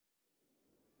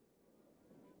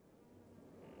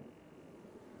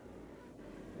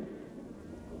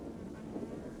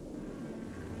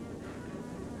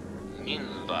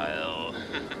mobile.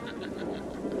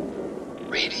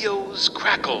 Radios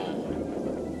crackle,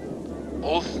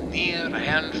 both near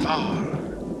and far,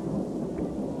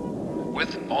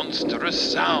 with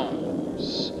monstrous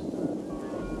sounds,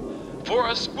 for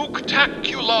a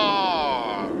spooktacular!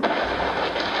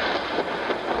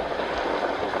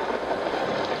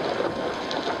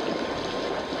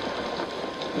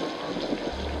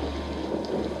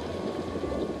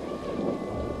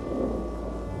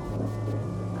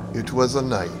 It was a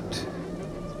night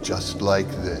just like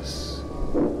this.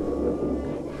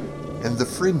 And the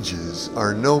Fringes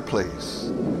are no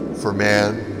place for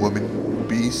man, woman,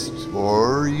 beast,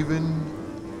 or even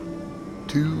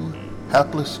two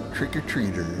hapless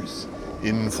trick-or-treaters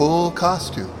in full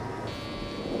costume,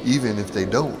 even if they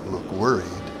don't look worried.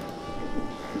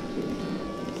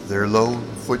 Their lone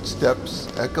footsteps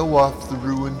echo off the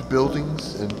ruined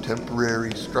buildings and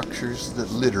temporary structures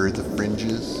that litter the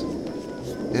Fringes,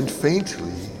 and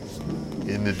faintly,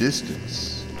 in the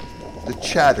distance, the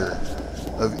chatter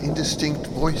of indistinct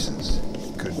voices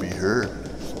could be heard.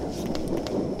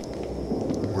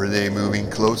 Were they moving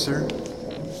closer,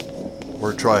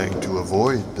 or trying to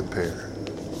avoid the pair?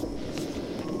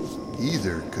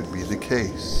 Either could be the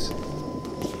case.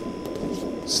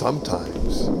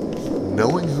 Sometimes,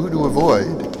 knowing who to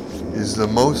avoid is the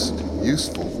most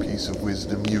useful piece of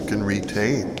wisdom you can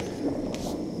retain.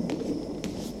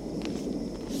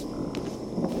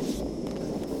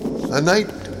 A night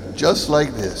just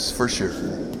like this, for sure.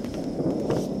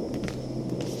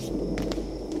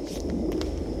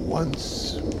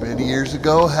 Once, many years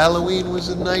ago, Halloween was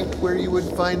a night where you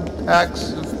would find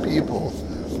packs of people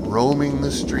roaming the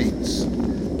streets,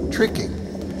 tricking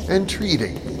and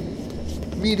treating,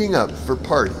 meeting up for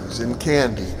parties and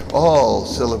candy, all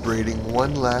celebrating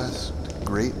one last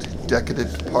great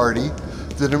decadent party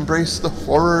that embraced the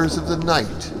horrors of the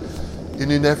night in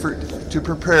an effort to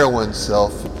prepare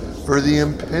oneself for the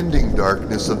impending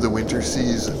darkness of the winter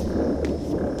season.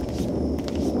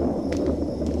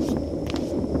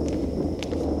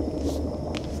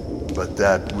 But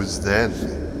that was then.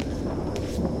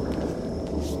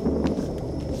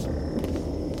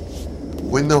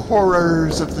 When the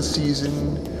horrors of the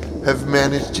season have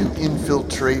managed to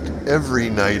infiltrate every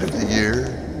night of the year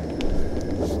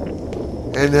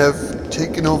and have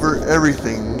taken over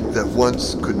everything that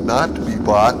once could not be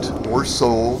bought or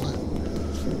sold,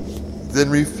 then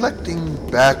reflecting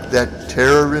back that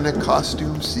terror in a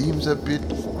costume seems a bit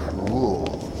cruel,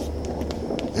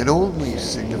 and only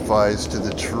signifies to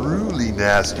the truly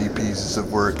nasty pieces of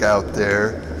work out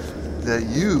there that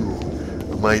you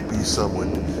might be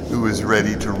someone who is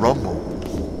ready to rumble.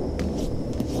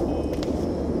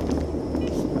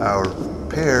 Our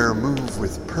pair move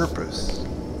with purpose,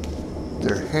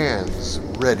 their hands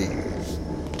ready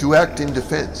to act in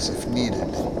defense if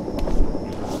needed.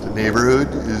 The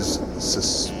neighborhood is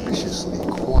suspiciously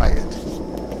quiet,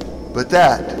 but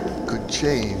that could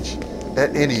change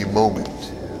at any moment.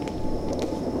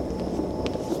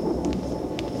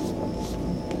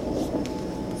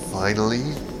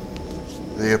 Finally,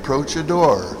 they approach a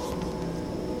door,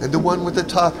 and the one with the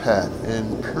top hat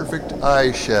and perfect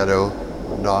eyeshadow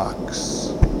knocks.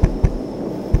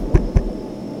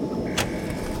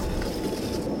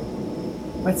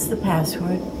 What's the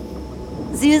password?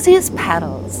 Zuzu's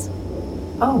Paddles.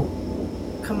 Oh,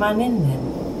 come on in then.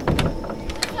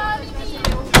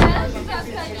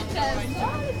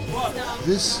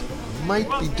 This might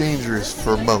be dangerous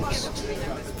for most,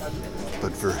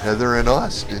 but for Heather and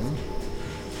Austin,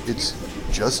 it's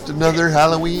just another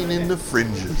Halloween in the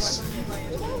Fringes.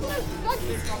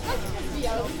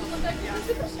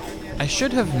 I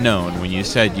should have known when you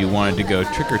said you wanted to go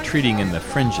trick-or-treating in the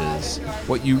Fringes.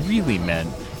 What you really meant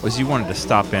was you wanted to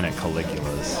stop in at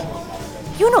Caligula's.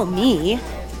 You know me.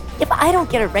 If I don't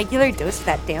get a regular dose of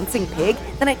that dancing pig,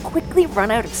 then I quickly run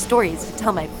out of stories to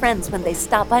tell my friends when they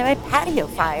stop by my patio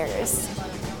fires.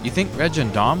 You think Reg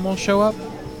and Dom will show up?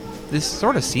 This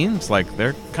sort of seems like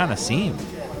they're kind of seen.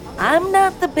 I'm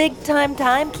not the big-time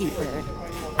timekeeper.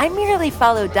 I merely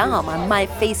follow Dom on my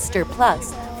Faster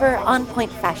Plus for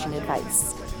on-point fashion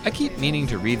advice. I keep meaning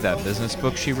to read that business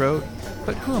book she wrote,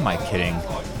 but who am I kidding?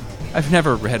 I've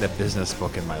never read a business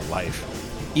book in my life,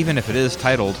 even if it is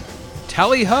titled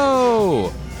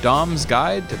Tally-Ho! Dom's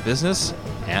Guide to Business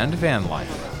and Van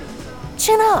Life.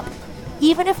 Chin up!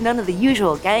 Even if none of the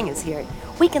usual gang is here,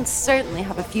 we can certainly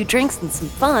have a few drinks and some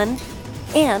fun.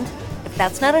 And, if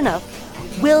that's not enough,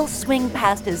 we'll swing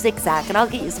past a Zigzag and I'll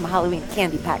get you some Halloween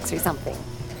candy packs or something.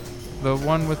 The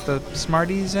one with the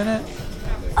Smarties in it?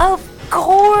 Of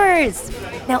course!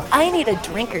 Now I need a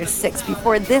drink or 6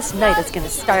 before this night is gonna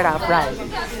start off right.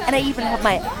 And I even have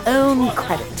my own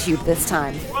credit tube this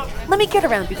time. Let me get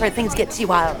around before things get too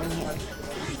wild in here.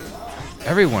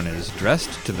 Everyone is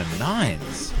dressed to the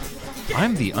nines.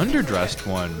 I'm the underdressed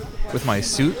one, with my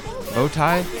suit, bow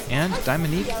tie, and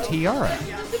Dominique tiara.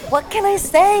 What can I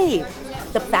say?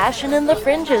 The fashion in the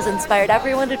Fringes inspired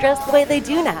everyone to dress the way they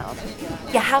do now.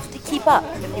 You have to keep up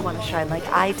if you want to shine like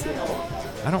I do.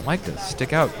 I don't like to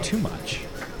stick out too much.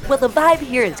 Well, the vibe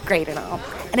here is great and all,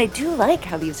 and I do like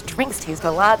how these drinks taste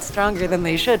a lot stronger than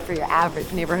they should for your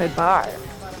average neighborhood bar.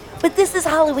 But this is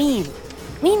Halloween.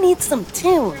 We need some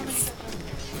tunes.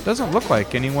 Doesn't look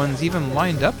like anyone's even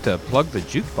lined up to plug the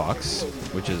jukebox,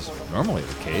 which is normally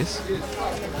the case.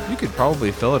 You could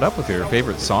probably fill it up with your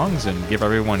favorite songs and give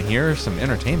everyone here some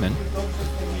entertainment.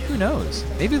 Who knows?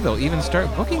 Maybe they'll even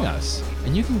start booking us,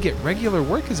 and you can get regular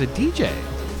work as a DJ.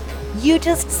 You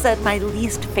just said my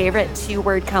least favorite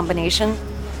 2-word combination,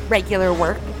 regular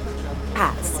work,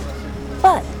 pass.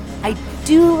 But I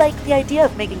do like the idea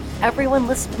of making everyone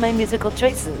listen to my musical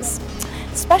choices,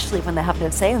 especially when they have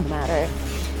no say in the matter.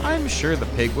 I'm sure the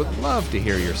pig would love to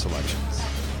hear your selections.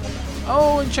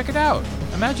 Oh, and check it out.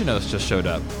 Imaginos just showed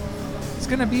up. It's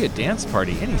gonna be a dance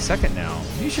party any second now.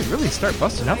 You should really start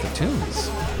busting out the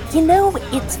tunes. You know,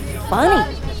 it's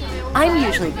funny. I'm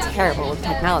usually terrible with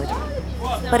technology.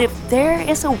 But if there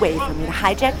is a way for me to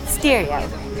hijack the stereo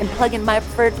and plug in my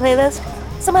preferred playlist,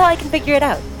 somehow I can figure it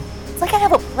out. It's like I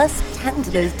have a +10 to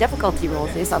those difficulty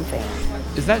rolls or something.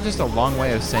 Is that just a long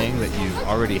way of saying that you've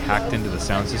already hacked into the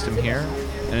sound system here,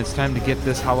 and it's time to get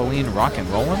this Halloween rock and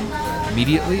rollin'?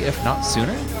 Immediately, if not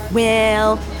sooner?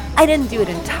 Well, I didn't do it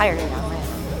entirely on my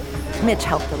own. Mitch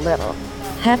helped a little.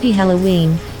 Happy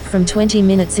Halloween, from 20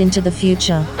 minutes into the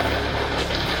future.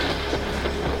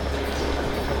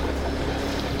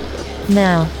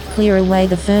 Now, clear away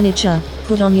the furniture,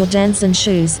 put on your dancing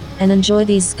shoes, and enjoy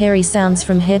these scary sounds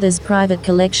from Heather's private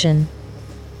collection.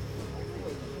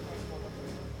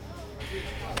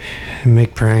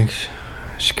 Make pranks,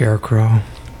 scarecrow,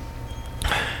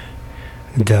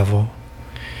 devil,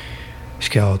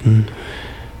 skeleton,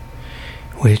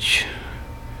 witch,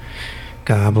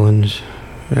 goblins,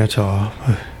 that's all.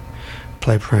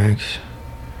 Play pranks,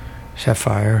 set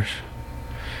fires,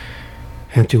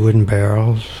 empty wooden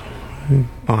barrels,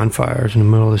 bonfires in the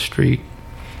middle of the street.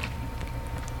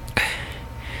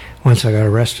 Once I got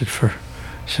arrested for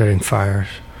setting fires,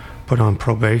 put on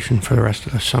probation for the rest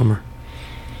of the summer.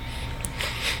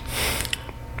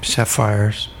 Set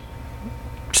fires,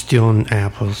 stealing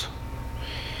apples,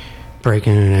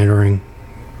 breaking and entering,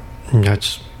 and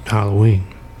that's Halloween.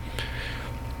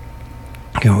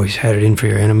 You always had it in for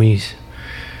your enemies.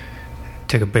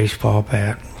 Take a baseball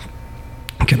bat,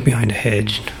 get behind a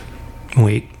hedge, and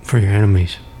wait for your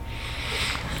enemies.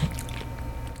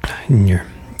 And your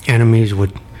enemies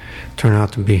would turn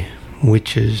out to be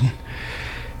witches, and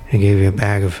they gave you a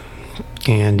bag of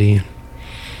candy.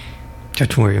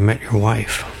 That's where you met your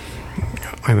wife.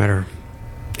 I met her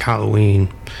Halloween.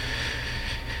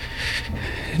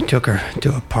 Took her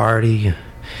to a party.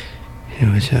 It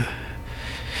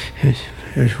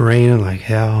was raining like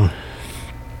hell.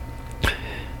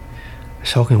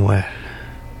 Soaking wet.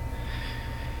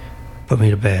 Put me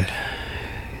to bed.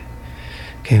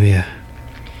 Gave me a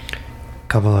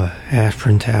couple of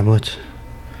aspirin tablets.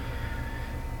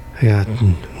 I got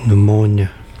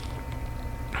pneumonia.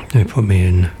 They put me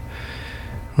in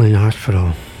the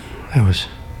hospital. That was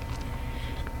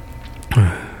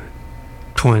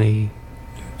 20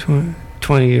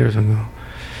 years ago.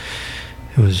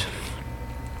 It was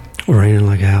raining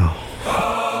like hell.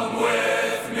 Come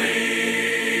with me.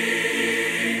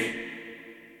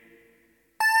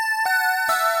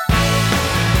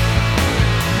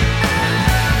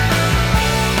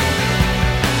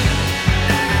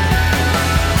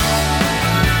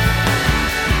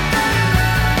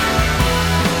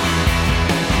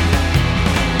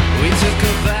 We took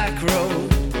a back road.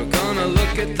 We're gonna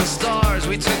look at the stars.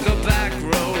 We took a back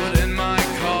road in my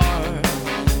car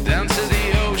down to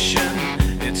the ocean.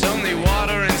 It's only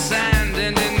water and sand.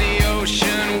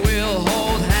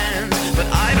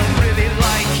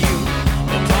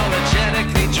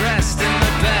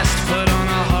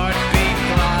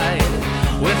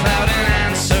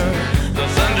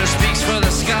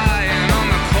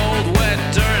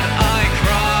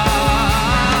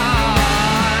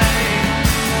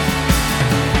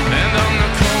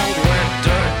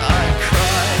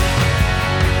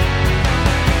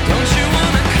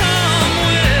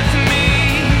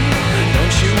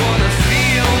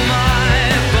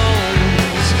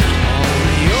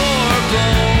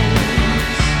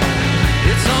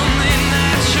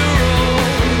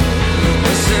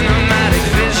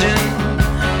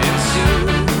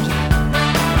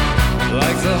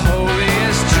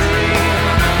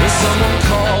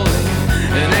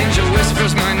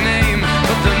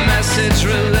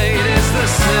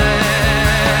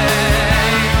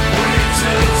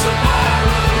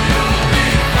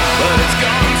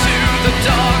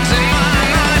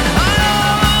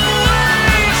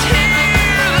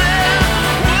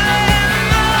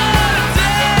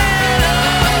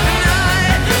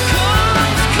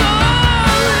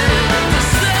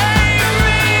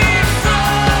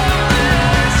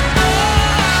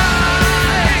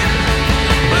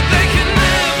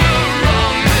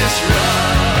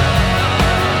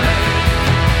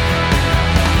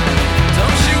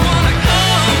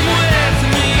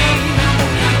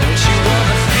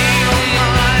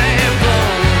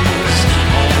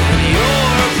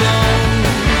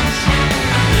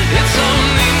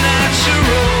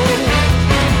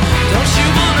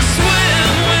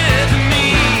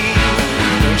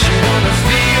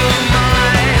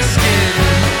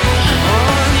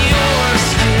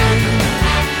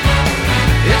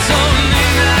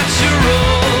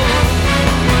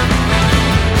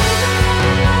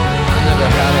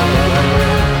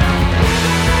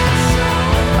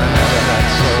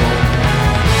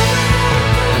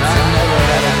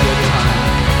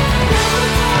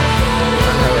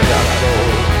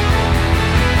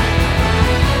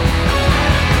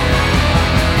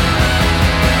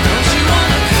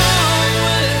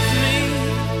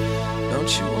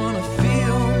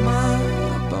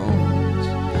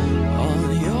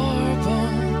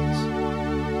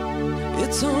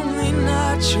 It's only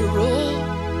natural.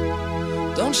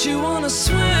 Don't you wanna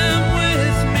swim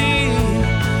with me?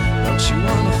 Don't you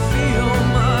wanna feel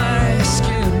my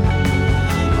skin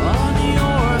on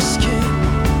your skin?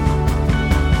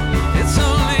 It's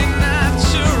only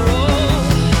natural.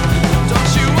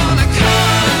 Don't you wanna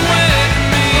come with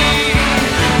me?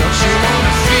 Don't you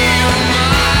wanna feel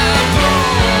my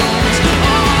bones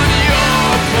on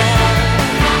your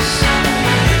bones?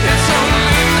 It's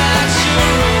only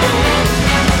natural.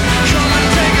 Come and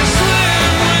take a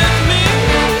swim with me.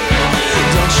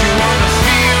 Don't you wanna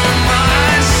feel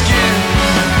my skin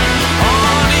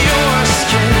on your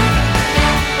skin?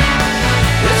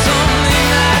 It's only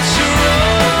natural.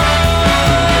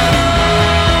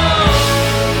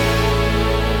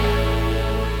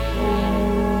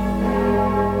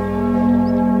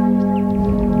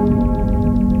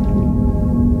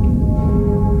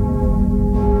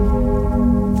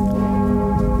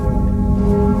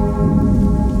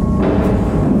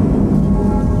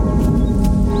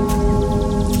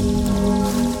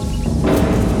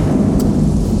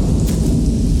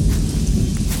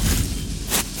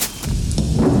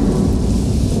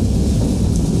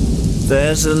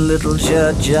 There's a little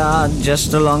churchyard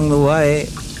just along the way.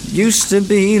 Used to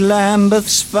be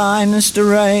Lambeth's finest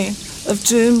array of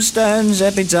tombstones,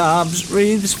 epitaphs,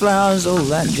 wreaths, flowers, all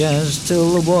that jazz,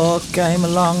 till the war came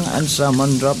along and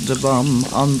someone dropped a bomb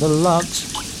on the lot.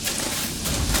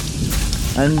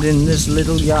 And in this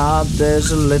little yard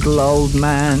there's a little old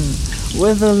man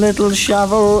with a little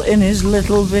shovel in his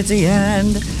little bitty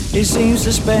hand. He seems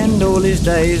to spend all his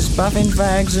days puffing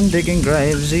fags and digging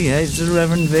graves. He hates the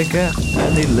Reverend Vicar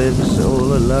and he lives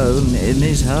all alone in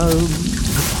his home.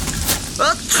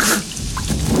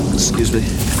 Excuse me.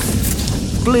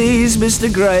 Please, Mr.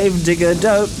 Gravedigger,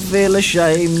 don't feel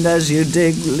ashamed as you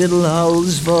dig little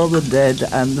holes for the dead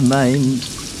and the maimed.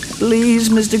 Please,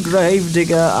 Mr.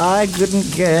 Gravedigger, I couldn't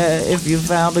care if you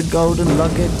found a golden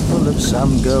locket full of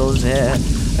some girl's hair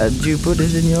and you put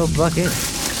it in your bucket.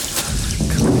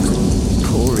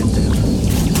 Pour it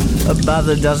down. A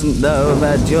mother doesn't know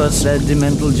about your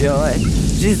sentimental joy.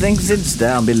 She thinks it's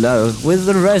down below with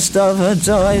the rest of her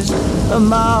toys. A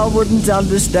ma wouldn't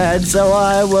understand, so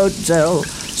I won't tell.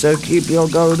 So keep your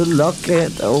golden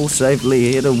locket all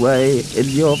safely hid away in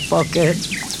your pocket.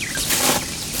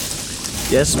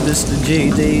 Yes, Mr.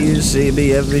 GD, you see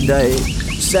me every day.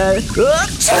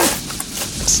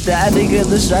 Standing in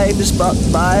the same spot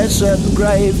by a certain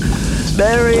grave.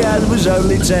 Mary Ann was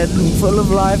only 10, full of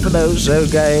life and oh so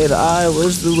gay, and I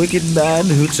was the wicked man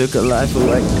who took her life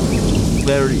away.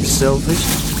 Very selfish.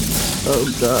 Oh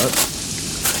God.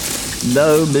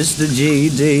 No, Mr.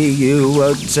 GD, you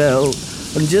won't tell.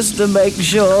 And just to make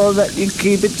sure that you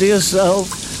keep it to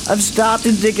yourself, I've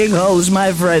started digging holes,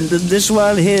 my friend, and this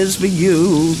one here's for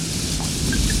you.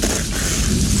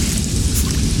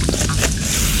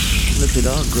 Look at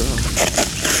our girl.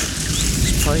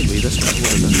 It's primary, that's not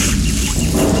what it is.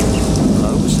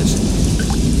 How was this?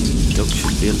 Dog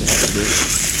should be allowed to do it.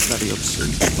 Bloody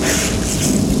obscene.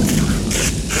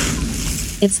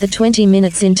 It's the 20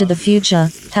 minutes into the future,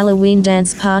 Halloween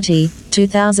Dance Party,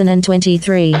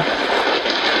 2023.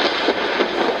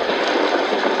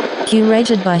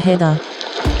 Curated by Heather.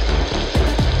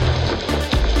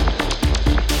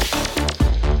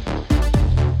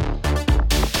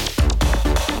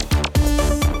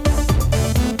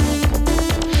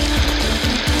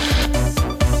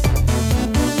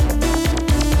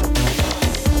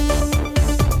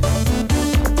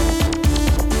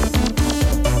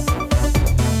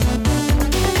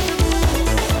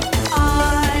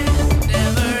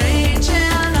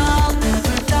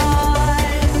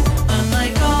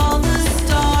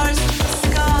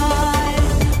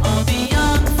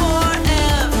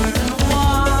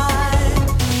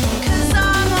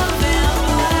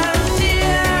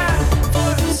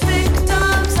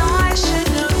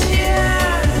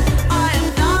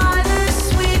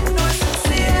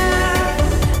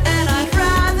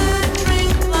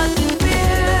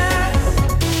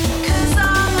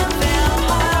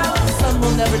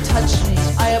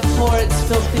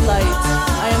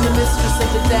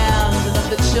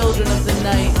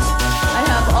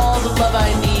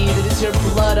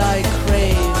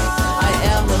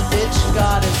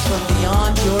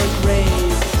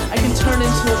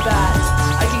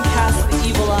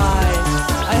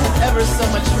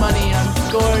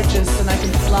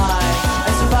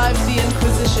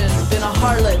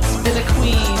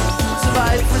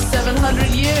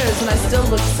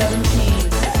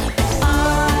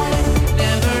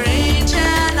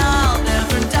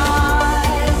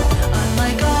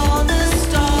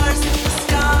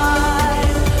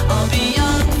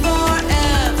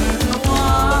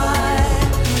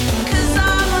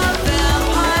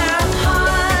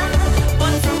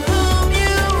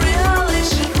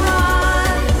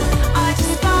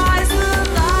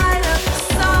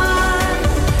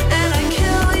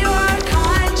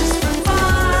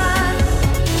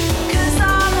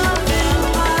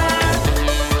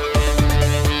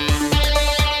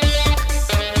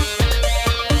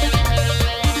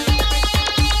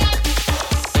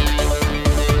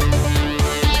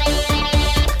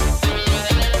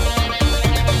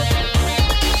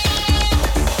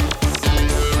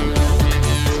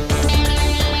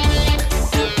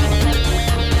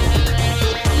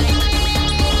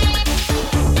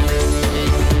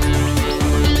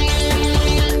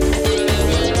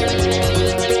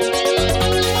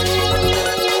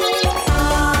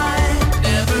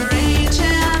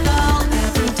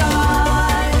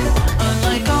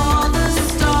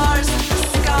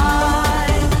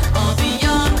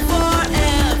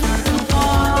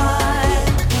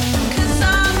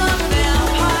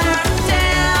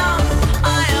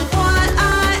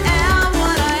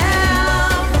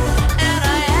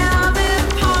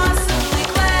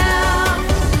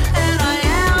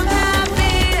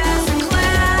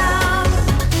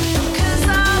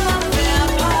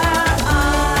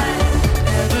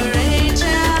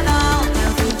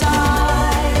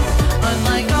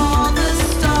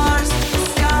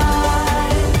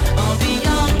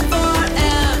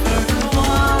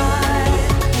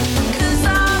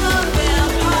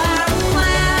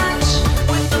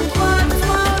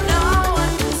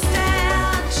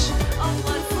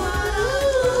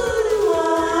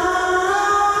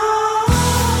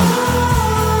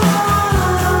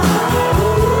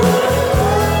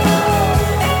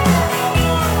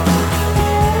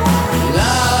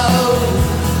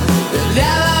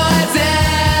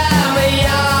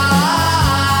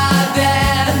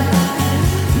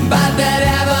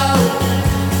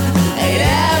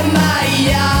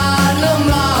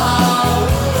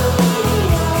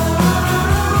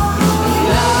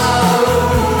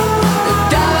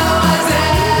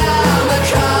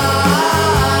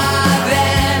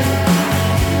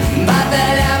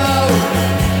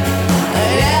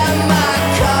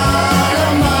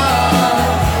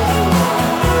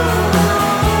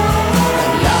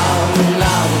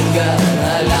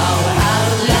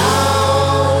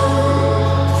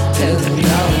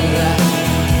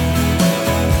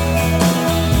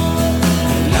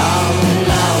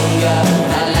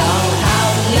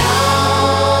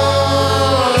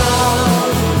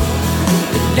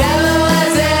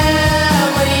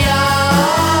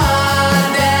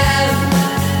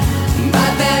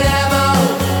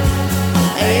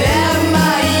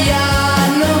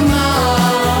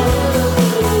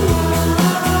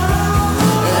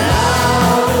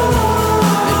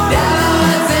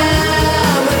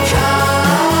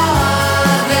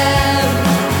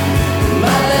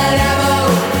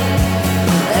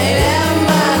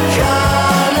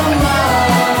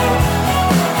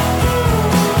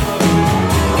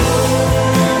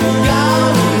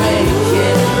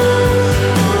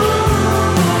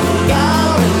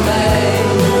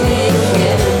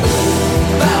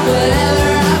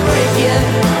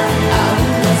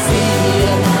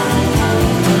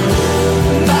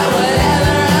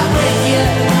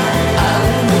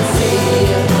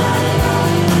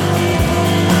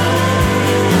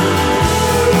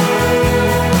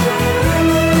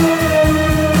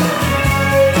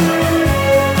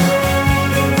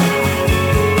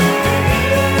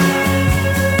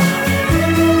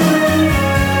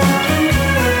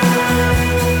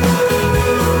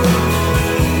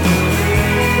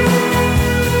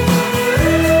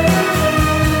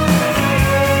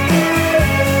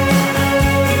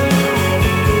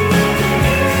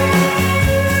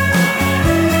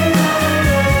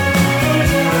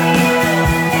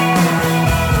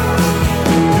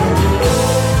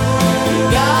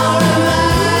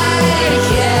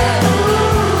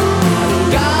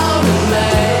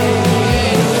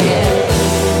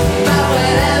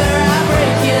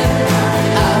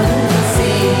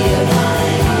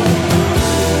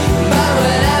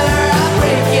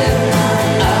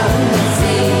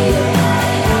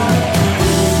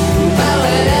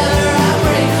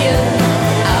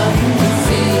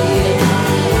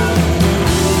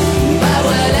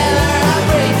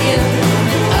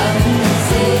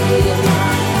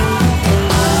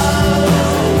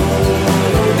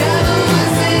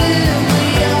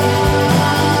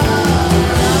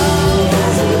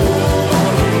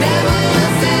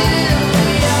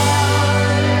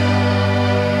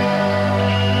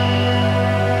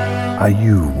 Are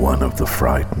you one of the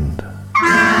frightened?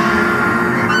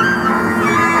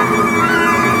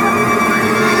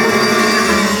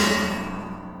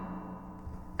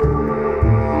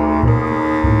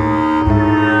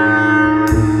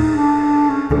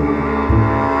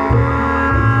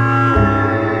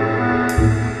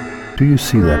 Do you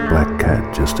see that black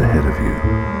cat just ahead of you?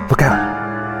 Look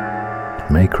out!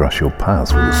 It may cross your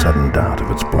path with a sudden dart of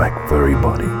its black furry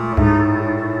body.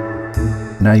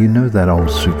 Now you know that old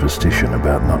superstition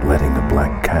about not letting a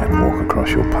black cat walk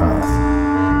across your path.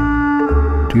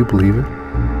 Do you believe it?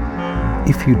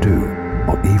 If you do,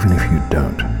 or even if you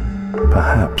don't,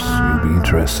 perhaps you'll be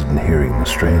interested in hearing the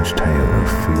strange tale of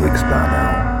Felix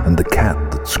Darnell and the cat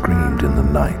that screamed in the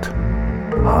night,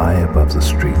 high above the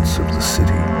streets of the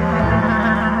city.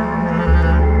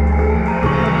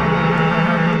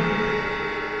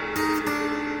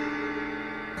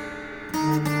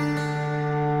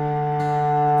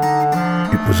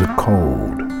 It was a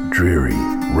cold, dreary,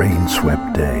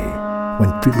 rain-swept day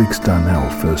when Felix Darnell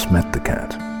first met the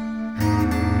cat.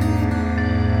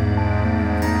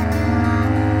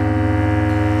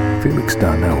 Felix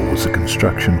Darnell was a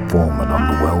construction foreman on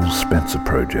the Wells Spencer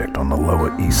project on the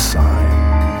Lower East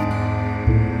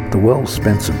Side. The Wells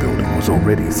Spencer building was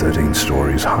already 13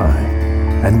 stories high,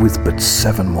 and with but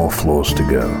 7 more floors to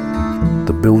go,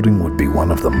 the building would be one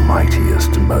of the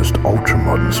mightiest and most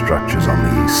ultra-modern structures on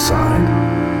the East Side.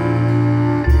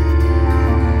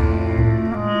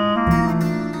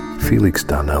 Felix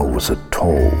Darnell was a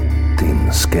tall,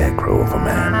 thin scarecrow of a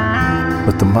man,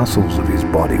 but the muscles of his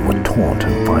body were taut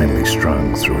and finely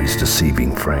strung through his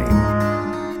deceiving frame.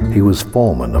 He was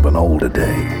foreman of an older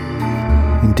day.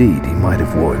 Indeed, he might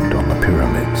have worked on the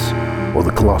pyramids or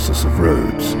the Colossus of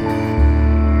Rhodes.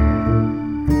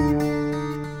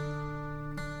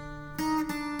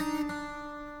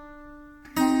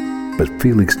 But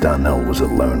Felix Darnell was a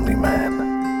lonely man,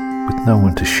 with no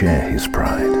one to share his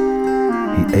pride.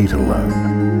 He ate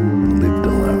alone, lived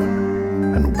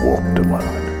alone, and walked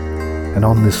alone. And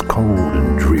on this cold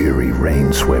and dreary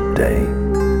rain-swept day,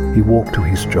 he walked to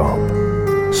his job,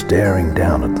 staring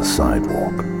down at the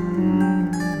sidewalk.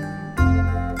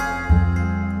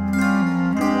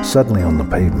 Suddenly on the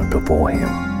pavement before him,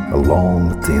 a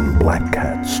long, thin black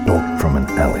cat stalked from an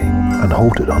alley and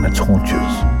halted on its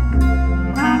haunches.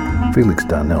 Felix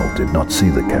Darnell did not see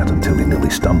the cat until he nearly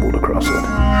stumbled across it.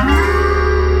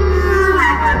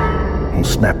 He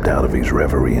snapped out of his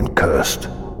reverie and cursed.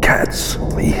 Cats!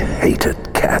 He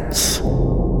hated cats!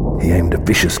 He aimed a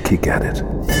vicious kick at it.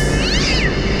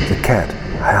 The cat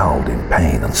howled in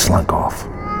pain and slunk off,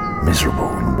 miserable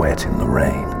and wet in the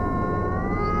rain.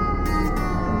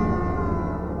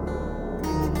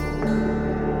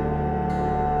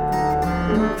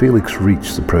 Felix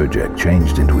reached the project,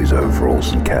 changed into his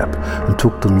overalls and cap, and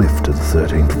took the lift to the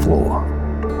 13th floor.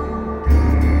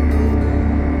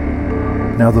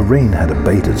 Now the rain had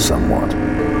abated somewhat,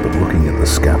 but looking at the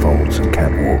scaffolds and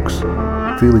catwalks,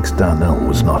 Felix Darnell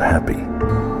was not happy.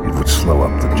 It would slow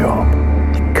up the job.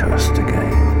 He cursed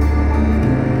again.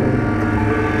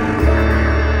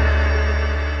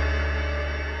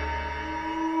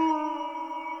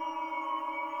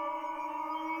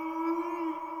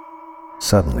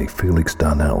 Suddenly, Felix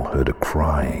Darnell heard a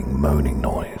crying, moaning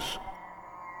noise.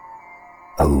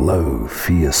 A low,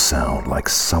 fierce sound like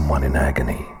someone in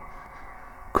agony.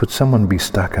 Could someone be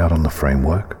stuck out on the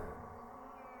framework?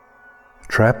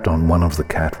 Trapped on one of the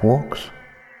catwalks?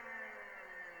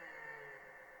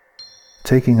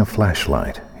 Taking a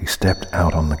flashlight, he stepped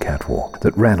out on the catwalk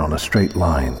that ran on a straight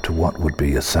line to what would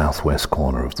be a southwest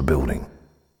corner of the building.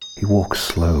 He walked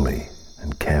slowly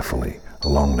and carefully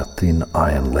along the thin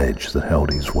iron ledge that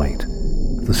held his weight.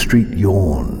 The street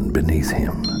yawned beneath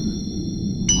him.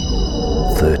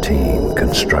 13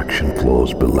 construction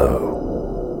floors below.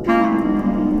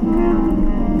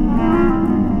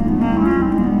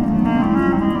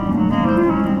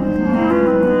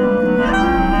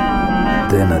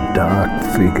 Then a dark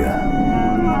figure,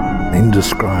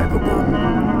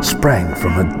 indescribable, sprang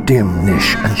from a dim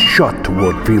niche and shot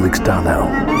toward Felix Darnell.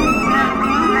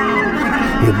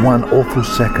 He had one awful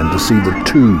second to see the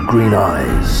 2 green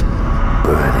eyes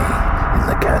burning in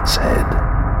the cat's head.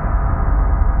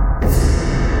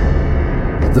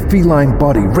 The feline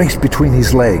body raced between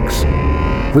his legs.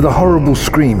 With a horrible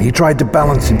scream, he tried to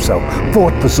balance himself,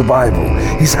 fought for survival.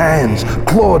 His hands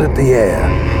clawed at the air.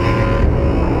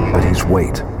 But his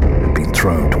weight had been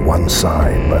thrown to one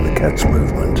side by the cat's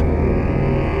movement.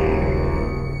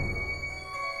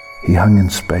 He hung in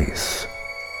space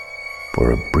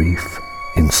for a brief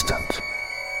instant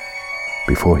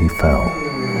before he fell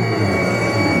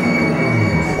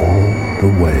all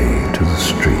the way to the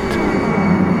street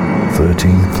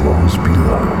 13 floors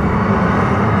below.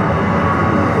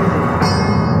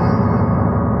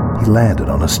 He landed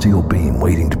on a steel beam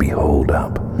waiting to be hauled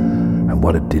up, and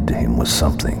what it did to him was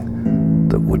something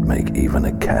that would make even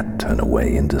a cat turn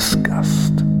away in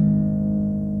disgust.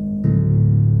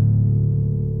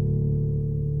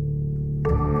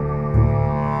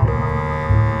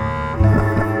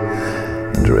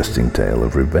 Interesting tale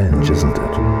of revenge, isn't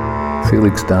it?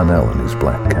 Felix Darnell and his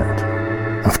black cat.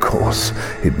 Of course,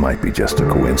 it might be just a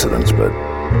coincidence, but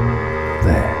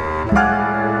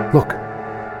there. Look,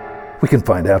 we can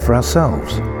find out for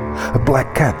ourselves. A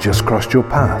black cat just crossed your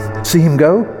path. See him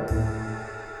go?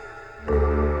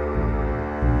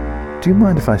 Do you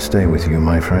mind if I stay with you,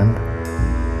 my friend?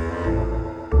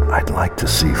 I'd like to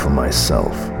see for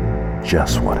myself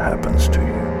just what happens to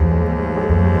you.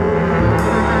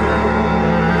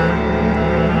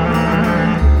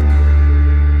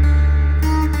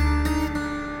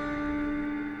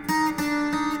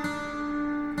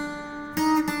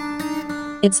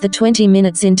 It's the 20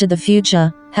 minutes into the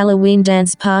future, Halloween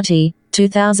Dance Party,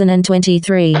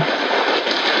 2023.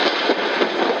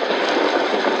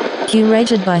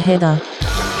 Curated by Heather.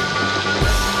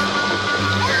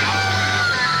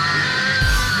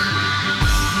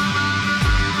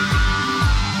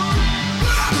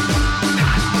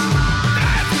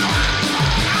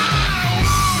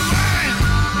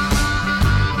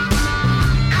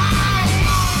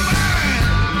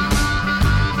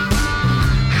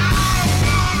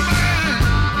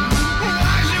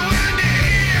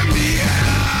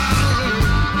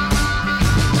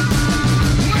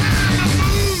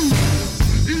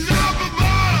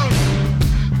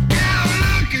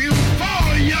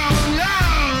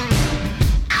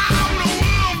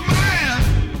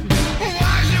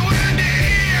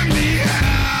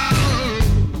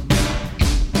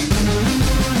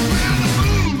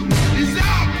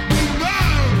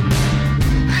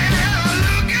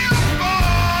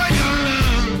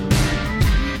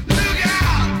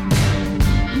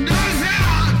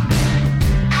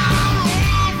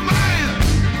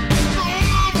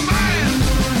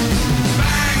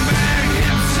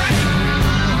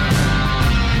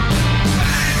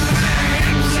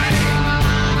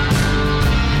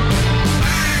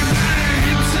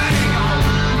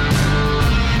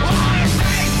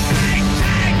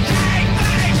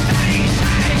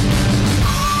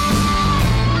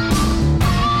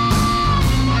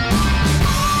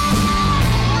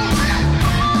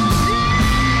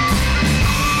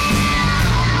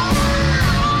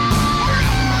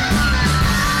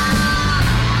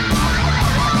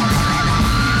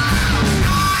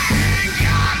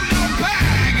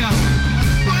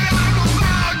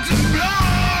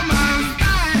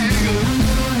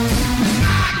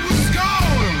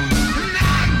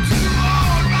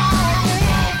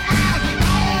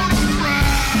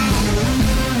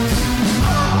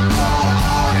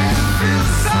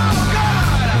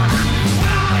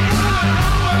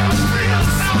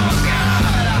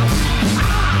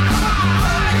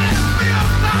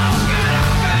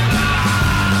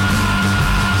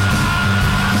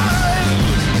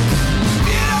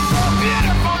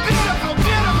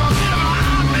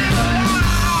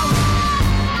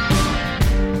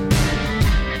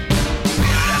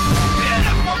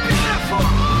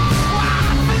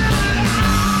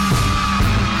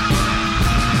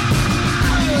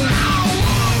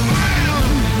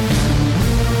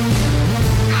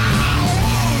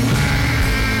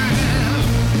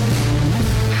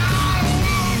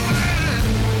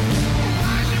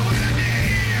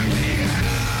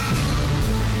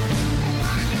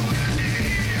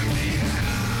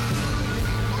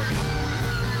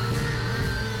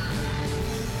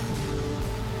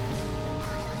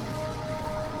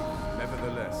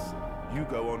 Nevertheless, you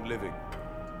go on living.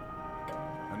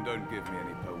 And don't give me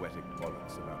any poetic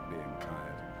bollocks about being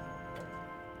tired.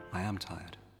 I am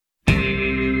tired.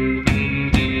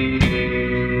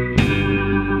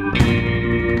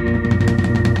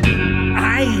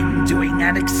 I'm doing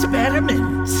an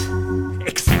experiment.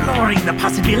 Exploring the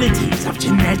possibilities of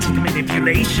genetic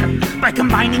manipulation by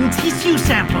combining tissue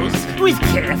samples with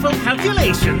careful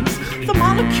calculations. The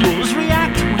molecules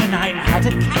react when I add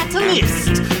a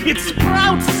catalyst. It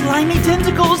sprouts slimy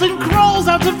tentacles and crawls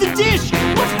out of the dish.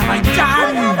 What have I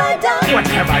done? What have I done? What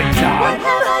have I done? What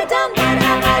have I done? What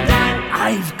have I done?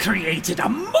 I've created a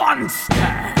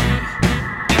monster.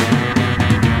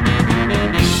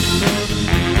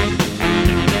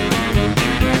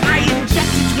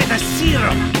 A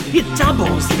serum. It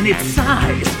doubles in its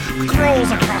size,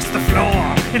 crawls across the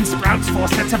floor, and sprouts 4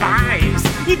 sets of eyes.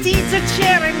 It eats a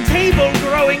chair and table,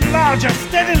 growing larger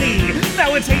steadily.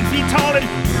 Now it's 8 feet tall and,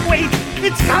 wait,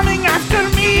 It's coming after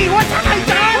me! What have I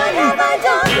done? What have I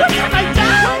done? What have I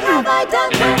done? What have I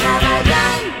done? What have I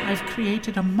done? I've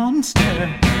created a monster.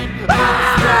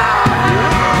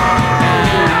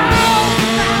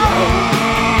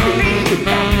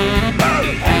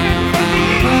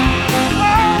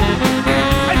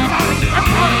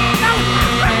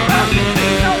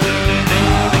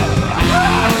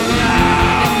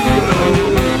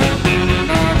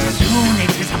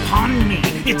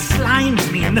 It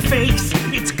slimes me in the face.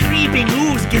 Its creeping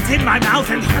ooze gets in my mouth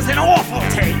and has an awful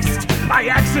taste. I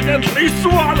accidentally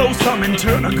swallow some and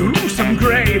turn a gruesome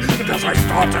gray. And as I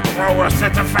start to grow a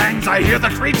set of fangs, I hear the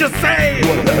creature say,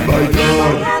 What have I done?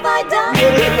 What have I done?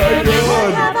 What have I done?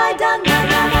 What have I done? What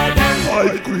have I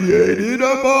done? I've created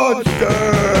a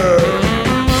monster!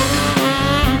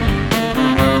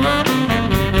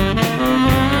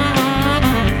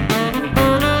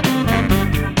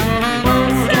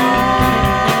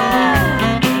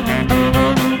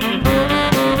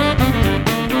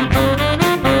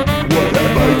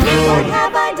 What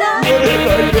have I done?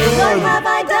 What have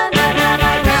I done? What have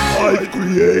I done? I've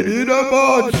created a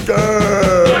monster!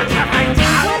 What have I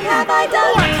done? What have I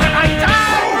done? What have I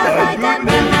done? What have I done?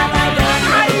 What have I done?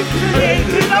 I've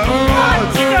created a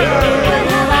monster! What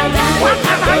have I done? What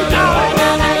have I done? What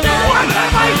have I done? What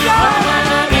have I done?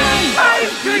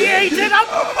 I've created a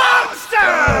monster!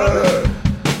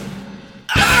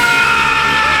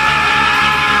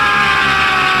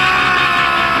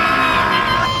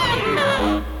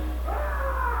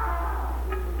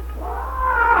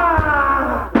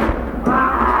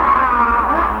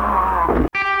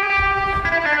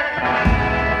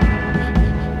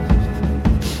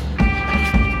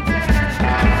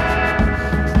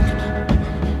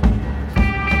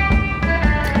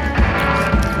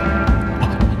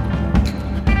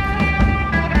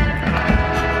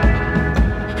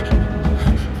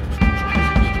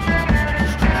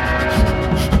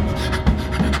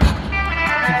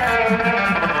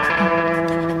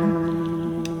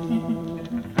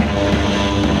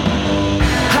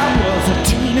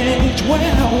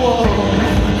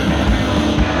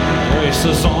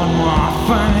 Races on my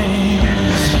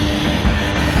face.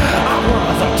 I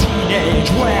was a teenage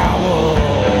werewolf,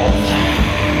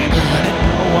 and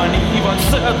no one even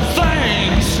said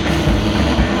thanks,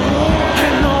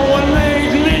 and no one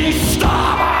made me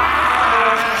stop.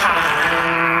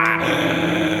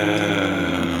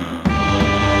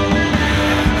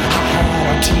 I had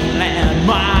a teen-land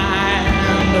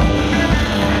mind.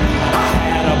 I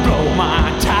had to blow my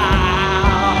top.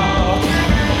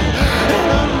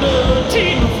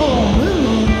 Teen full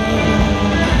moon,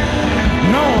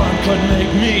 no one could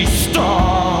make me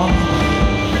stop.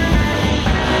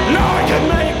 No one could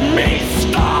make me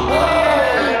stop.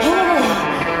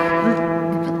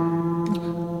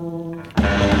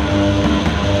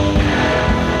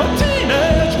 A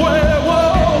teenage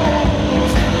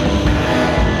werewolf,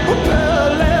 a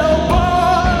parallel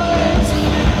buzz,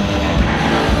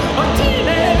 a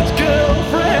teenage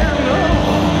girlfriend.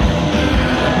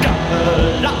 Got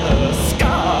a lot of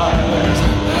scars.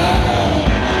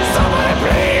 Somebody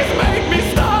please make me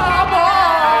stop.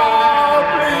 Oh,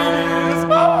 please.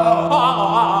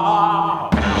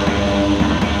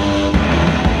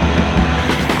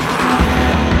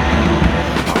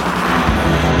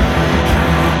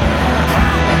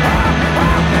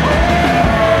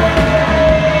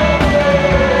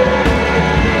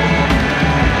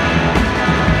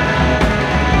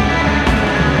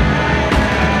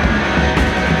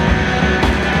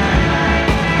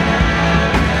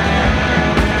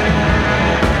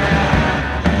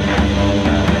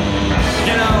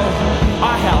 You know,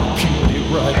 I have puberty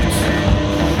rights.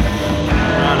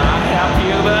 And I have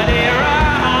puberty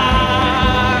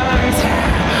rights.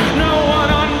 No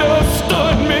one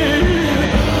understood me.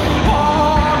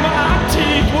 Oh, my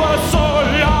teeth were so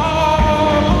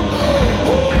long.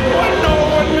 Oh, and no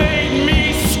one made me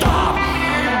stop.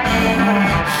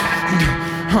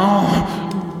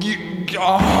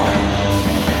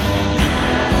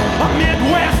 A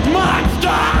Midwest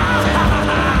monster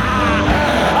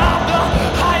of the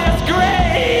highest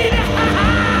grade.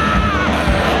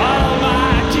 All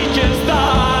my teachers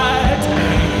thought,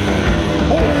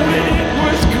 oh, it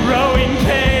was growing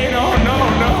pain. Oh, no,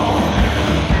 no.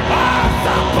 Oh,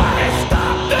 somebody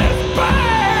stop this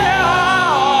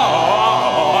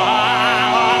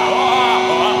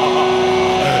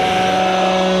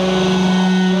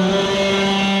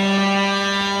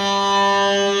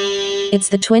It's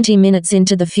the 20 minutes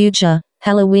into the future,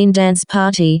 Halloween Dance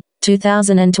Party,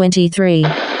 2023.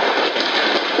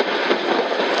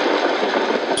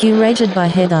 Curated by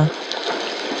Heather.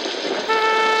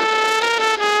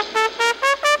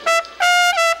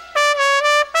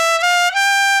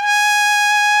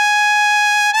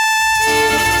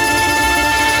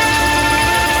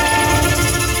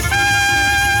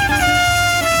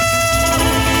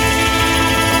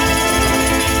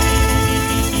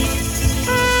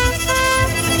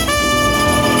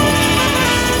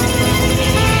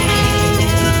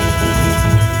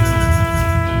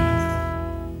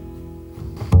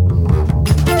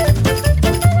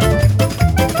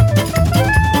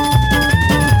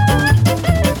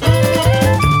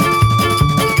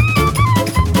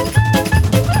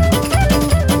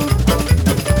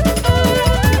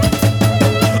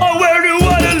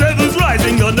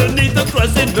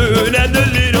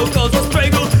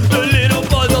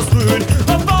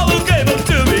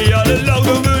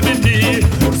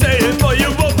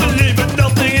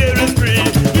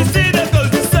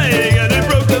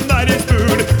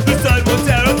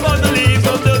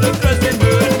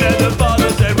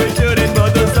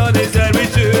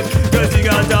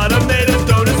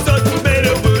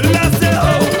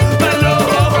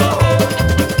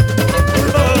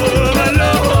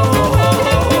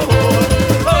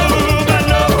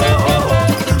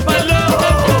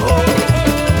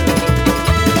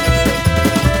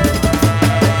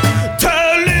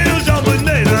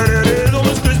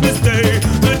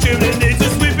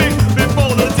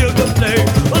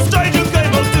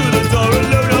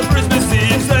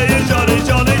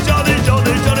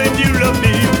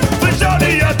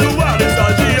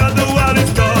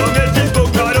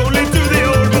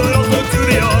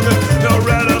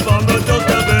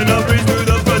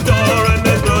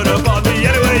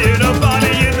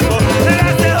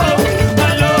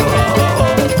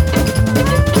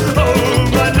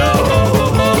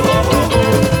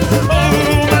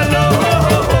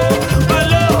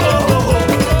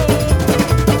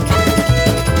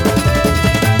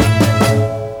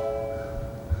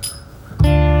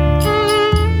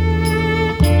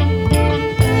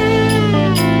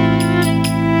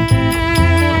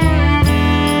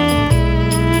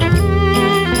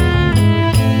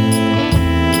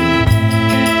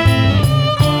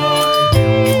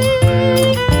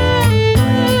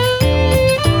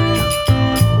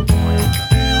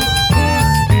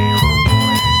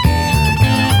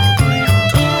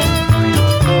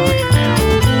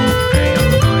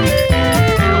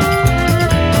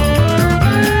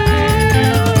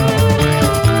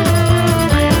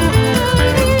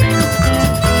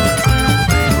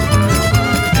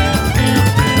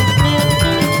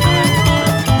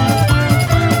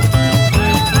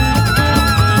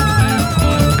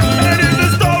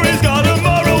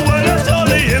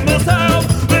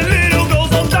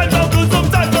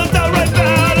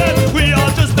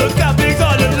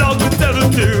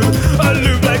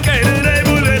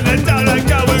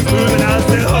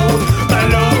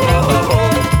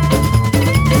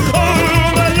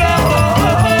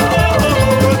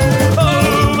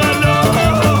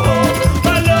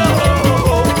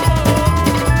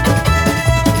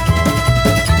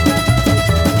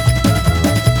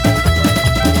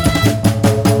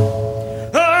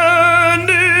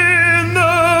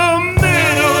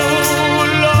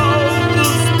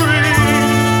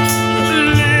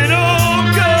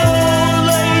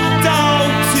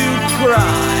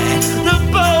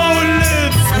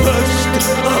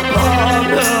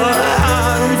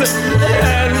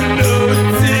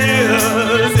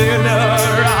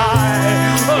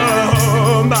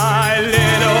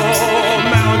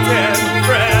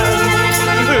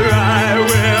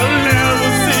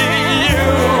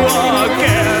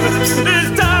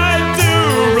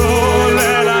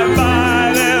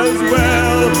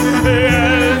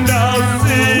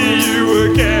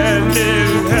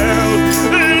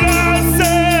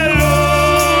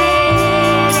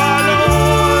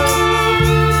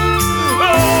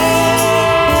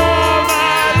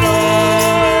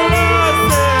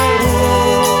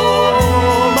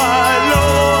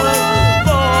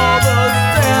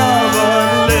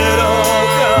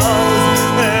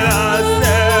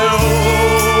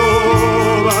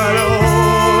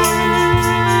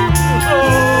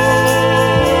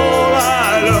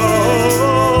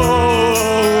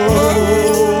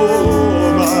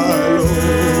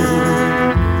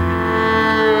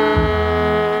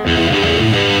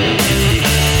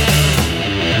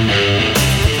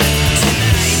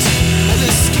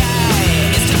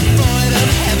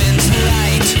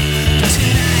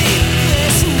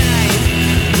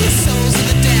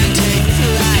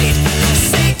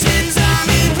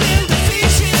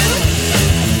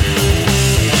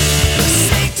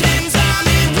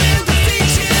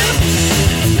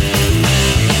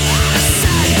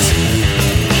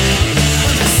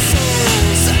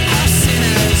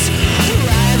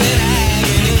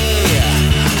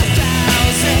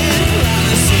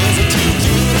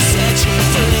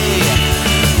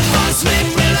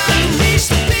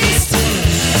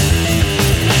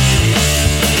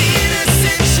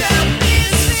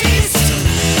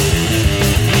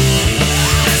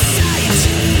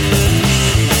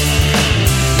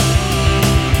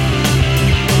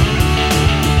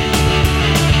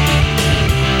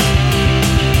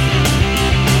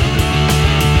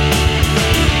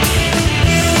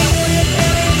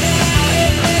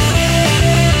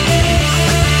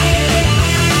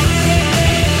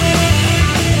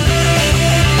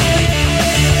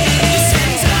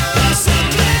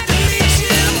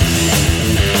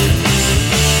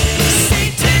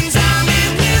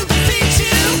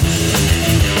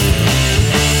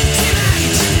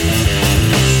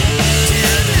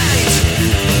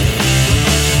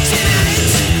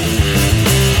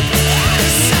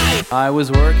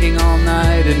 was working all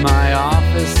night in my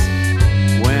office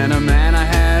when a man I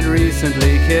had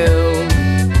recently killed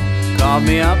called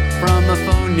me up from a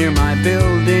phone near my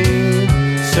building.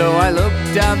 So I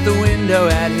looked out the window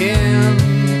at him.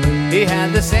 He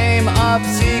had the same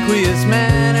obsequious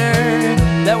manner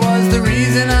that was the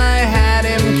reason I had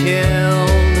him killed.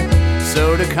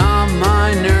 So to calm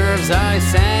my nerves, I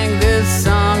sang this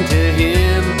song to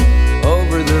him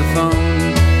over the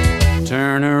phone.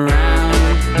 Turn around,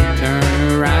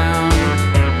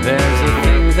 there's a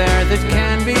thing there that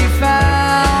can be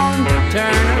found.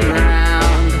 Turn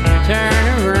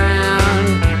around,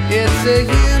 it's a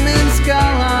human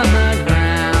skull on the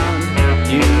ground.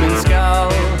 Human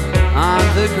skull on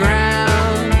the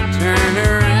ground. Turn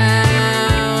around.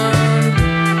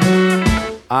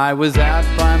 I was out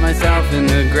by myself in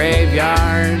the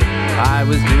graveyard. I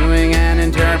was doing an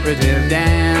interpretive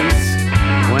dance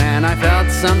when I felt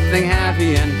something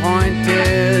heavy and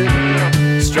pointed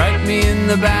strike me in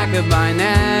the back of my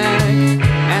neck.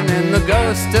 And then the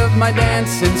ghost of my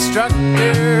dance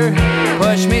instructor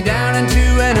pushed me down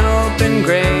into an open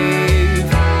grave.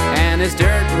 And as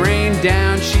dirt rained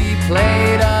down, she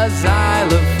played a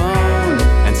xylophone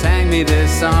and sang me this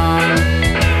song.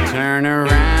 Turn around,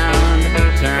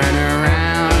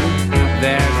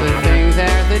 there's a thing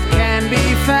there that can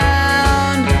be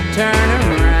found. Turn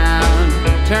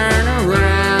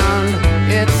around,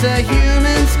 it's a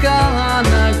human skull on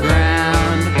the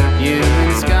ground.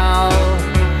 Human skull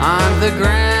on the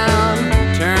ground.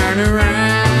 Turn around.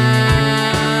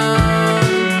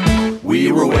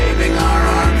 We were waving our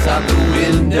arms out the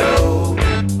window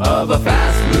of a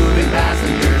fast-moving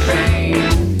passenger train,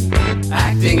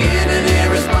 acting in an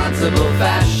irresponsible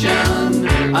fashion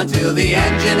until the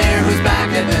engineer whose back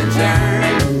had been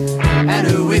turned and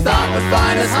who we thought would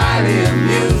find us highly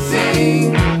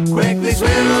amusing quickly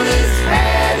swiveled his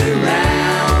head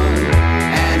around,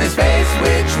 and his face,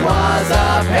 which was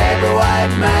a paper white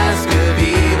mask of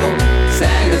evil,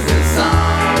 sang us this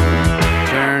song.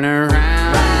 Turn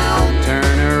around,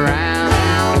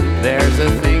 there's a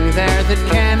thing there that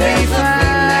can be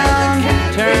found.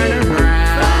 Turn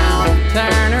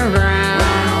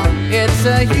around, it's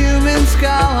a human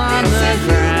skull on the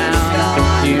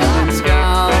ground. Human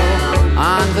skull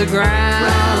on the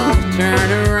ground.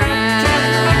 Turn around,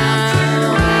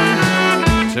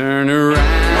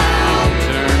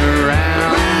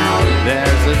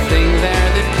 there's a thing there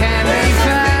that can be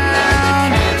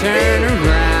found. Turn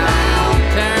around,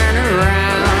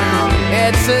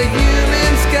 it's a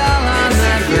human skull on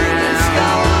the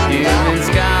ground. Human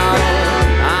skull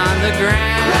on the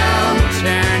ground.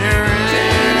 Turn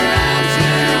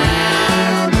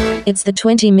around. It's the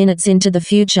 20 minutes into the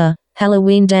future,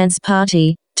 Halloween Dance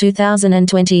Party,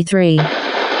 2023.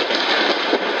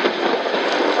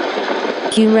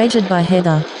 Curated by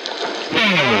Heather.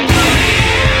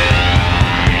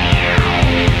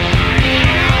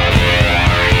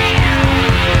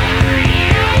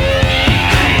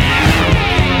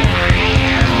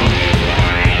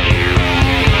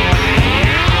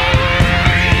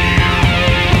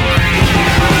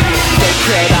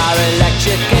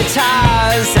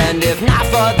 Guitars, and if not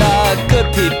for the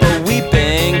good people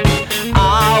weeping,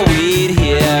 all we'd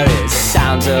hear is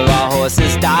sounds of our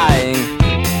horses dying.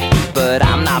 But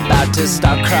I'm not about to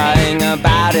start crying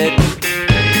about it.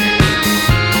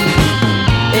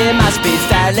 It must be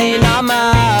fairly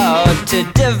normal to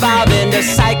devolve into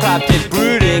cyclopic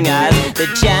brooding as the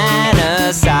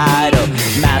genocidal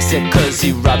massacres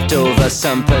erupt over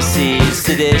some perceived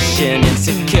sedition.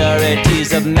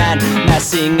 Insecurities of men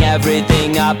messing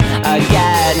everything up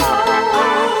again.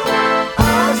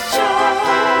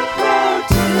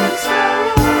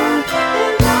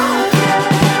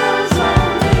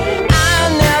 I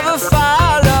never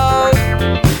followed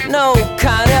no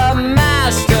kind of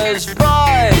master's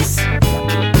voice.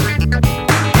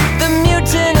 The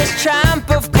mutinous tramp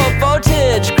of cold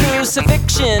voltage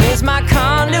crucifixion is my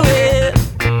conduit.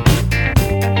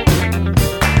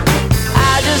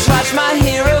 I just watch my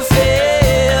hero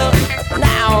fail.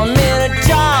 Now I'm in a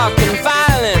dark and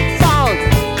violent funk.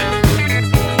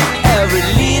 Every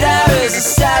leader is a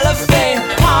cellophane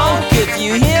punk. If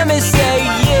you hear me say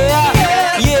yeah,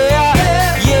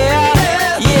 yeah,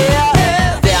 yeah,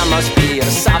 yeah, there must be a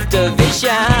softer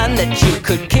vision that you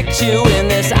could kick to in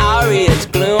this aureate's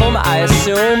gloom, I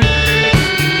assume.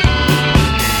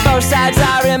 Both sides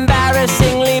are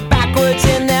embarrassingly backwards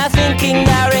in their thinking.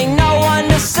 There ain't no one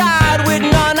to side with,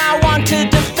 none I want to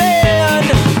defend.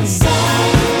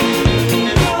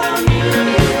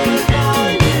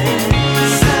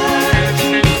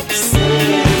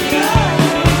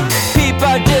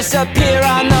 People disappear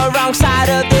on the wrong side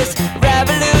of this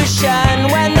revolution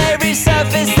when they reset.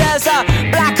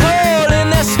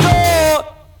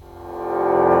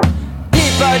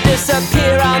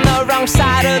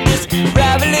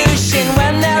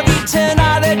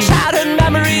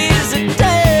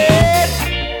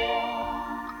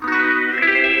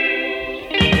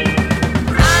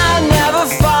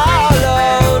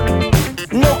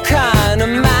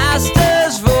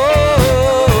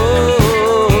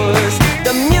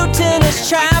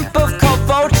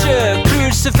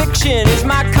 crucifixion is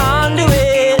my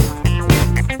conduit.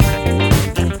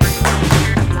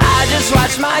 I just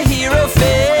watched my hero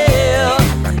fail.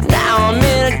 Now I'm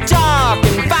in a dark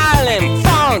and violent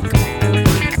funk.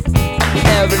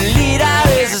 Every leader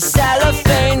is a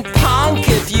cellophane punk.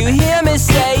 If you hear me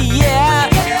say yeah,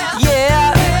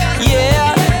 yeah,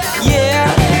 yeah,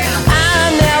 yeah,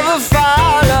 I never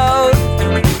followed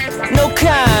no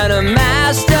kind of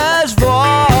master's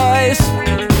voice.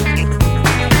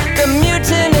 The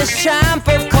mutinous tramp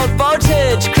of cold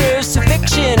voltage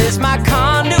crucifixion is my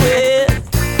conduit.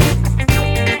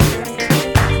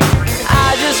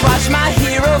 I just watched my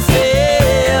hero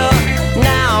fail.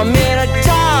 Now I'm in a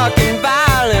dark and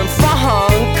violent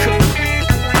funk.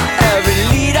 Every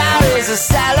leader is a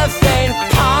cellophane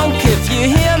punk. If you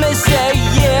hear me say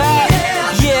yeah,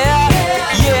 yeah,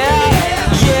 yeah,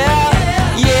 yeah,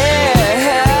 yeah.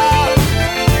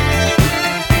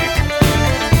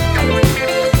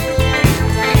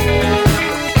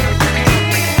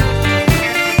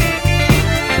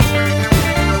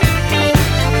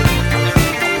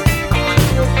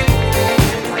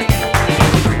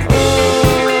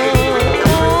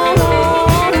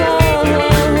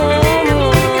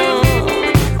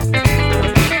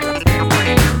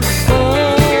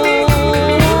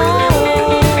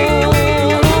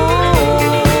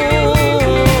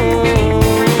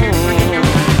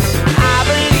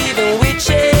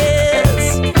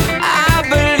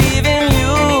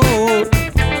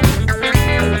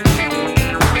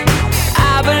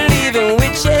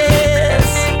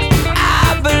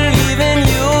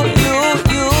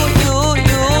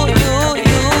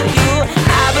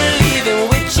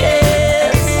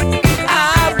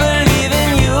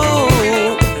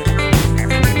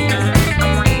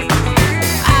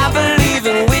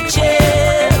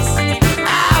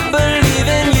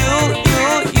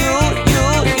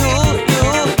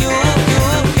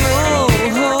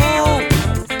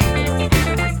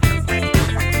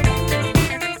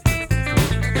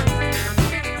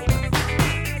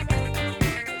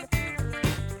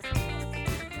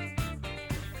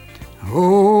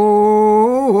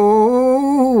 Oh,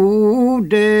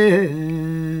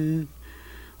 death.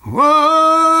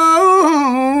 Oh,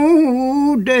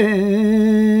 death.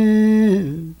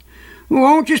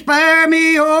 Won't you spare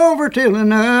me over till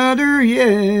another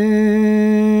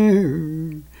year?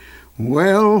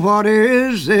 Well, what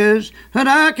is this that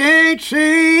I can't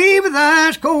see with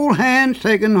ice cold hands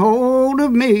taking hold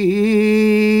of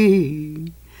me?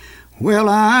 Well,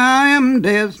 I am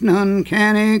death, none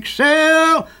can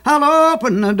excel. I'll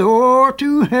open the door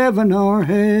to heaven or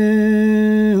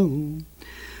hell.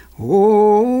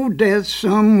 Oh, death,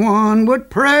 someone would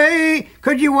pray.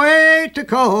 Could you wait to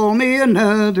call me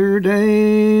another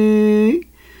day?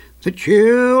 The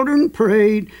children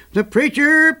prayed, the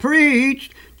preacher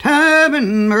preached. Time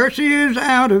and mercy is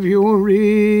out of your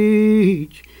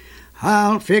reach.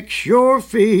 I'll fix your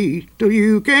feet till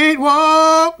you can't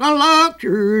walk. I'll lock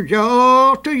your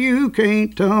jaw till you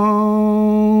can't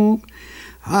talk.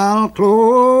 I'll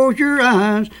close your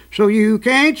eyes so you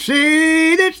can't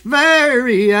see this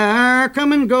very hour.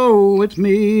 Come and go with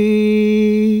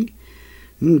me.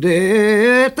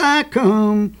 Death, I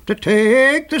come to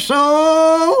take the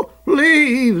soul.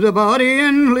 Leave the body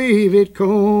and leave it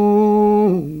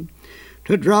cold.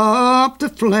 To drop the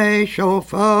flesh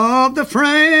off of the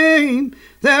frame,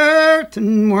 the earth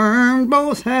and worm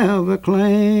both have a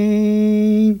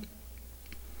claim.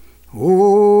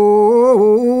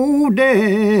 Oh,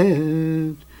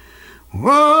 death,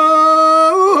 oh,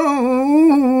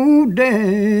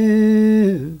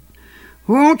 death,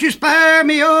 won't you spare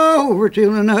me over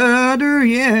till another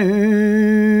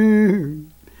year?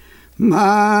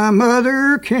 My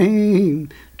mother came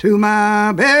to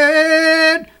my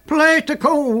bed, placed a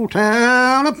cold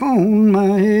towel upon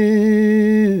my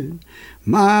head.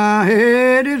 My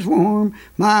head is warm,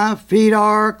 my feet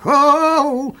are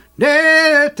cold.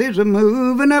 Death is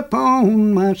a-moving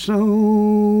upon my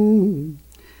soul.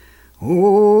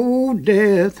 Oh,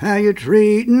 death, how you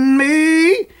treating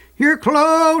me? You're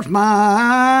closed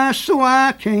my eyes so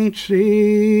I can't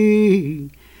see.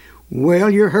 Well,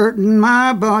 you're hurting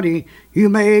my body, you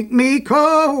make me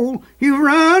cold. You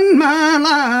run my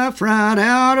life right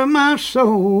out of my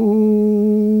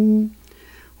soul.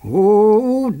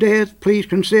 Oh, death, please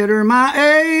consider my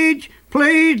age.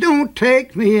 Please don't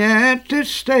take me at this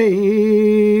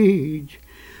stage.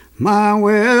 My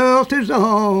wealth is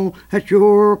all at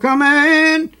your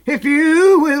command, if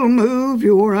you will move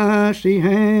your icy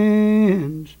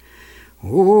hands.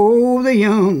 Oh, the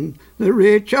young, the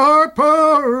rich or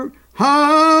poor,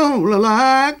 all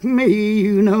alike me,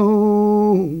 you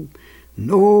know.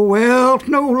 No wealth,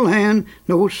 no land,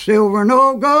 no silver,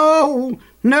 no gold.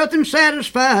 Nothing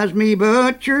satisfies me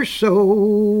but your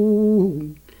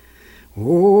soul.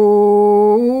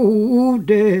 Oh,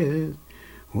 death.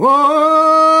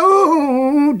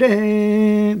 Oh,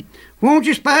 death. Won't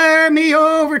you spare me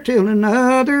over till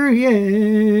another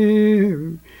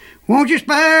year? Won't you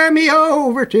spare me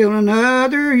over till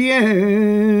another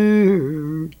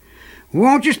year?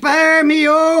 Won't you spare me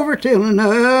over till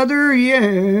another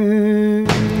year?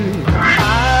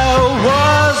 I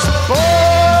was born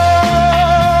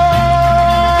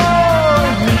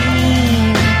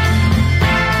mean.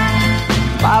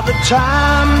 By the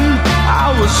time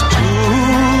I was 2,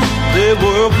 they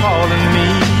were calling me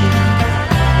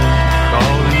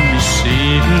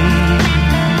Satan.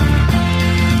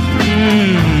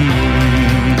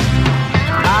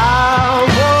 I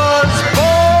was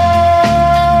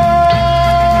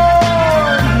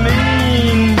born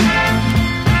mean.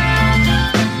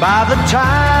 By the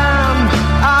time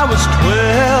I was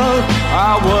 12,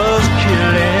 I was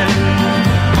killing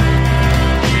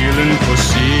for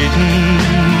Satan.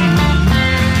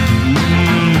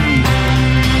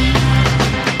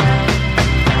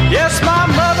 Yes, my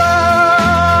mother,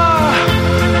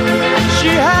 she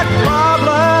had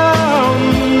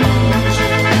problems,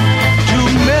 too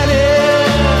many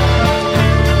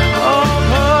of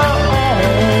her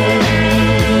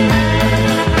own.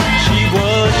 She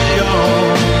was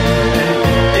young,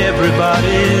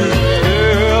 everybody's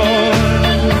girl.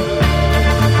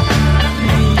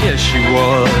 Yes, she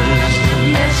was.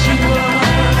 Yes, she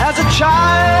was. As a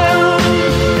child,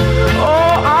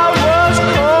 oh, I was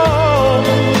cold.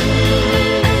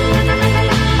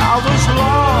 I was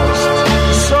lost,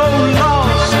 so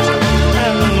lost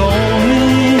and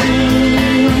lonely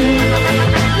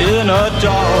in a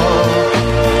dark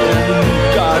and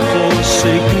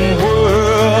God-forsaken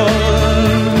world.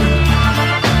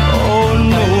 Oh,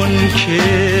 no one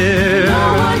cared.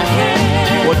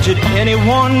 What did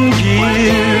anyone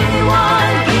give?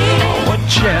 What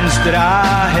chance did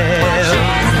I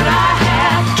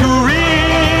have to relive?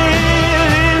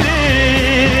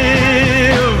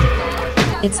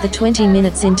 It's the 20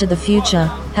 minutes into the future,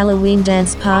 Halloween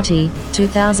Dance Party,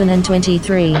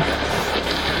 2023.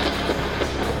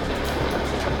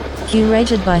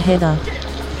 Curated by Heather.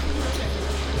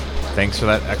 Thanks for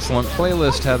that excellent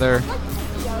playlist, Heather.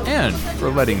 And for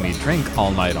letting me drink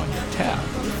all night on your tab.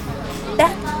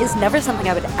 That is never something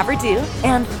I would ever do,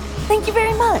 and thank you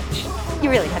very much. You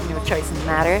really had no choice in the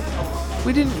matter.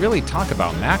 We didn't really talk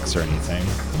about Max or anything,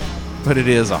 but it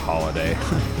is a holiday.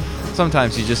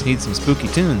 Sometimes you just need some spooky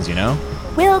tunes, you know?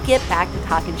 We'll get back to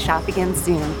talking shop again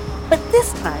soon. But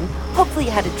this time, hopefully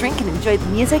you had a drink and enjoyed the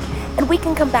music, and we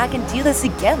can come back and do this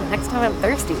again the next time I'm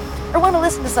thirsty, or want to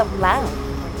listen to something loud.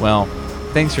 Well,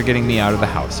 thanks for getting me out of the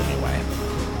house anyway.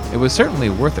 It was certainly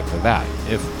worth it for that,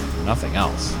 if nothing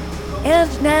else. And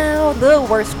now, the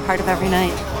worst part of every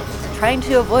night. Trying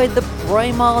to avoid the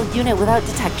Broimall unit without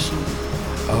detection.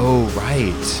 Oh,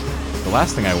 right. The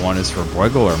last thing I want is for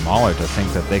Bruegel or Mahler to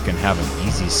think that they can have an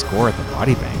easy score at the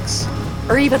body banks.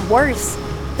 Or even worse,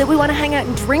 that we want to hang out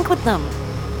and drink with them.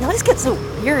 They always get so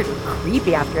weird and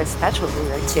creepy after a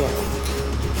specialty or two.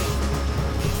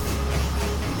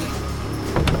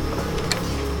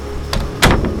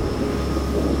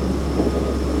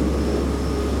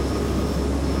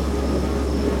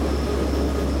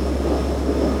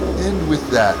 And with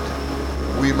that,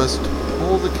 we must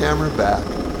pull the camera back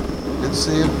and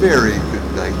say a very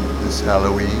good night this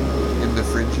Halloween in the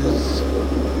Fringes.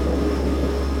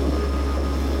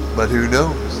 But who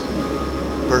knows?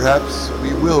 Perhaps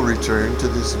we will return to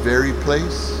this very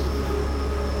place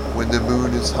when the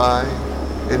moon is high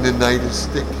and the night is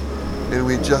thick and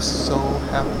we just so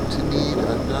happen to need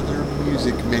another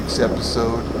music mix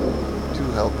episode to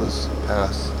help us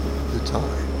pass the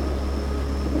time.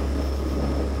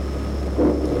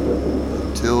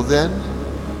 Until then,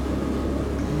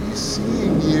 be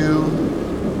seeing you.